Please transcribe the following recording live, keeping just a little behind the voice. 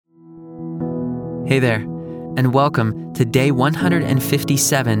Hey there, and welcome to day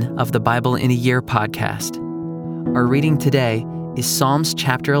 157 of the Bible in a Year podcast. Our reading today is Psalms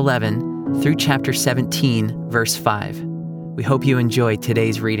chapter 11 through chapter 17, verse 5. We hope you enjoy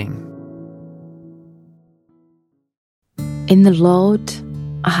today's reading. In the Lord,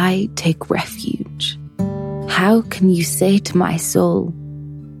 I take refuge. How can you say to my soul,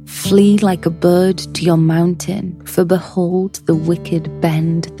 flee like a bird to your mountain, for behold, the wicked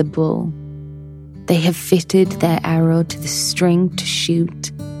bend the bow. They have fitted their arrow to the string to shoot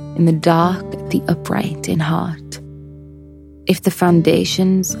in the dark at the upright in heart. If the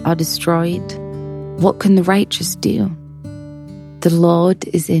foundations are destroyed, what can the righteous do? The Lord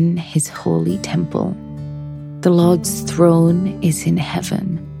is in his holy temple. The Lord's throne is in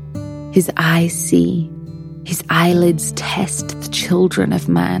heaven. His eyes see, his eyelids test the children of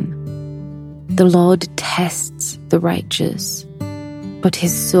man. The Lord tests the righteous, but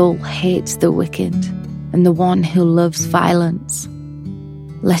his soul hates the wicked and the one who loves violence.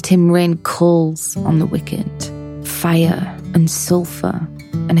 Let him rain coals on the wicked, fire and sulfur,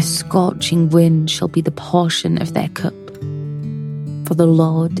 and a scorching wind shall be the portion of their cup. For the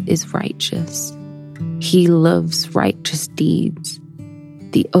Lord is righteous. He loves righteous deeds.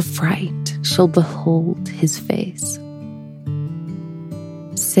 The upright shall behold his face.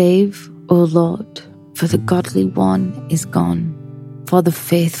 Save, O Lord, for the godly one is gone, for the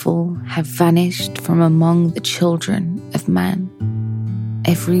faithful have vanished from among the children of man.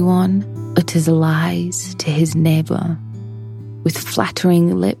 Everyone utters lies to his neighbor. With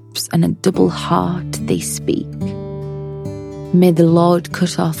flattering lips and a double heart they speak. May the Lord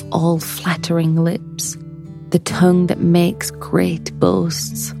cut off all flattering lips, the tongue that makes great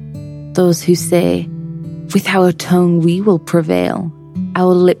boasts. Those who say, with our tongue we will prevail.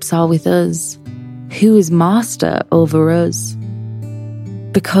 Our lips are with us. Who is master over us?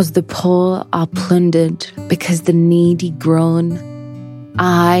 Because the poor are plundered, because the needy groan,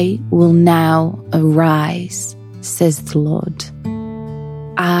 I will now arise, says the Lord.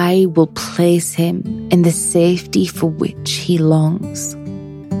 I will place him in the safety for which he longs.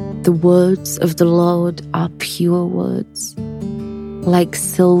 The words of the Lord are pure words, like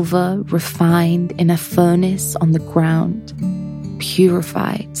silver refined in a furnace on the ground,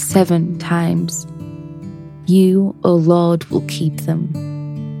 purified 7 times. You, O Lord, will keep them.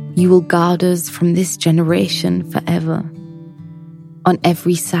 You will guard us from this generation forever. On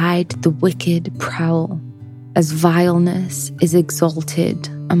every side the wicked prowl, as vileness is exalted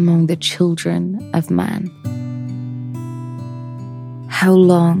among the children of man. How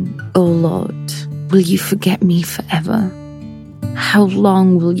long, O Lord, will you forget me forever? How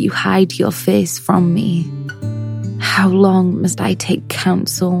long will you hide your face from me? How long must I take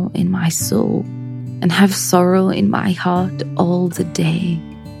counsel in my soul and have sorrow in my heart all the day?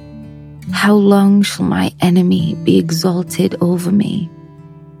 How long shall my enemy be exalted over me?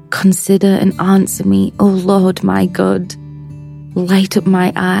 Consider and answer me, O Lord my God. Light up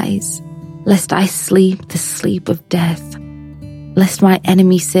my eyes, lest I sleep the sleep of death, lest my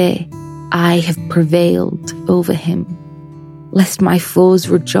enemy say, I have prevailed over him, lest my foes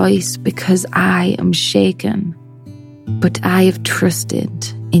rejoice because I am shaken. But I have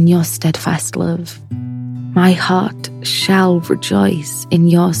trusted in your steadfast love. My heart shall rejoice in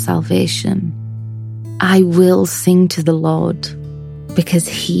your salvation. I will sing to the Lord, because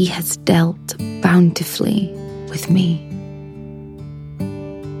he has dealt bountifully with me.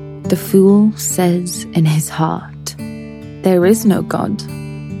 The fool says in his heart, there is no God.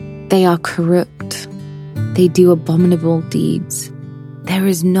 They are corrupt. They do abominable deeds. There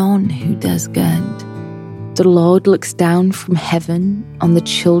is none who does good. The Lord looks down from heaven on the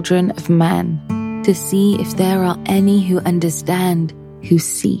children of man to see if there are any who understand, who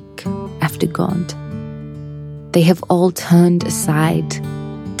seek after God. They have all turned aside.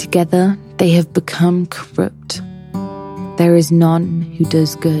 Together they have become corrupt. There is none who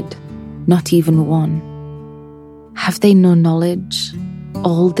does good, not even one. Have they no knowledge?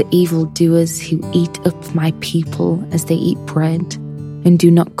 All the evildoers who eat up my people as they eat bread and do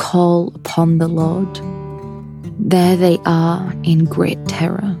not call upon the Lord. There they are in great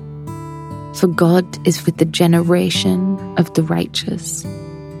terror. For God is with the generation of the righteous.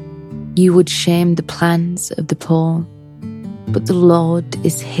 You would shame the plans of the poor, but the Lord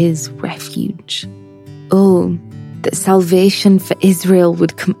is his refuge. Oh, that salvation for Israel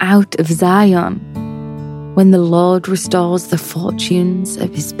would come out of Zion. When the Lord restores the fortunes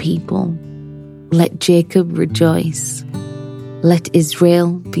of his people, let Jacob rejoice. Let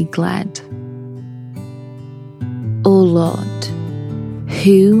Israel be glad. O Lord,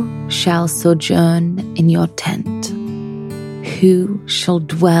 who shall sojourn in your tent? who shall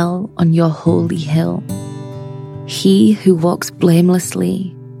dwell on your holy hill? He who walks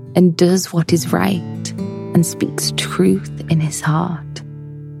blamelessly and does what is right and speaks truth in his heart,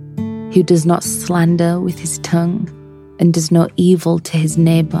 who does not slander with his tongue and does no evil to his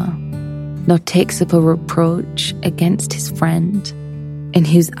neighbor, nor takes up a reproach against his friend, in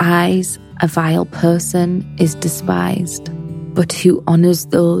whose eyes a vile person is despised, but who honors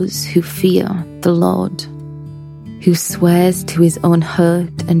those who fear the Lord, who swears to his own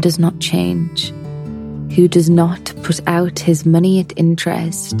hurt and does not change, who does not put out his money at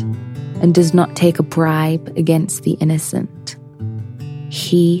interest and does not take a bribe against the innocent.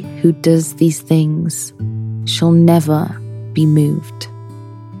 He who does these things shall never be moved.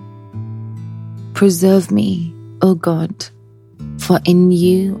 Preserve me, O God, for in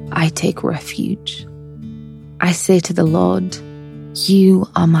you I take refuge. I say to the Lord, you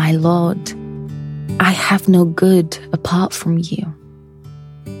are my Lord. I have no good apart from you.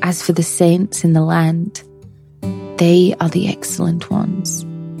 As for the saints in the land, they are the excellent ones,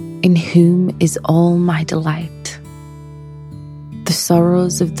 in whom is all my delight. The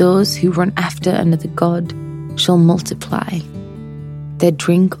sorrows of those who run after another god shall multiply. Their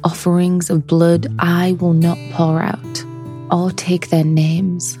drink offerings of blood I will not pour out, or take their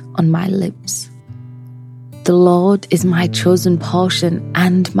names on my lips. The Lord is my chosen portion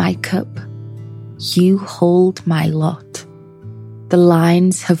and my cup. You hold my lot. The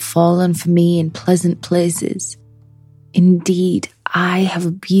lines have fallen for me in pleasant places. Indeed, I have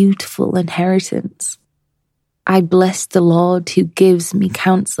a beautiful inheritance. I bless the Lord who gives me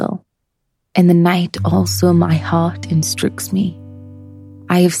counsel. In the night also my heart instructs me.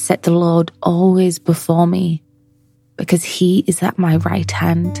 I have set the Lord always before me. Because he is at my right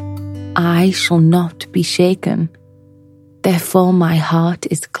hand, I shall not be shaken. Therefore my heart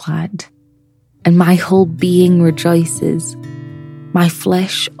is glad, and my whole being rejoices. My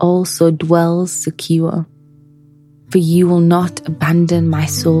flesh also dwells secure. For you will not abandon my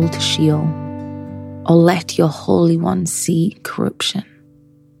soul to Sheol, or let your Holy One see corruption.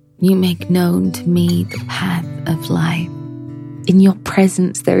 You make known to me the path of life. In your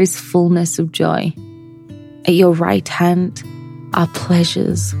presence there is fullness of joy. At your right hand are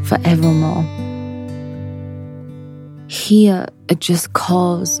pleasures forevermore. Hear a just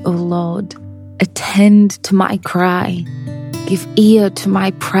cause, O Lord. Attend to my cry. Give ear to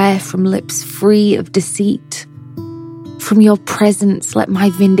my prayer from lips free of deceit. From your presence let my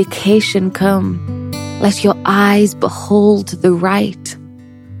vindication come. Let your eyes behold the right.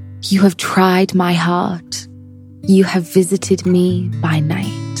 You have tried my heart. You have visited me by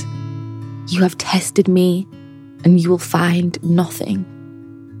night. You have tested me, and you will find nothing.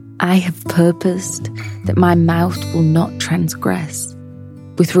 I have purposed that my mouth will not transgress.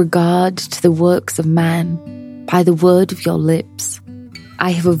 With regard to the works of man, by the word of your lips,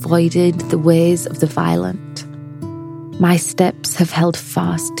 I have avoided the ways of the violent. My steps have held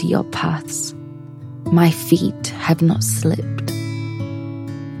fast to your paths. My feet have not slipped.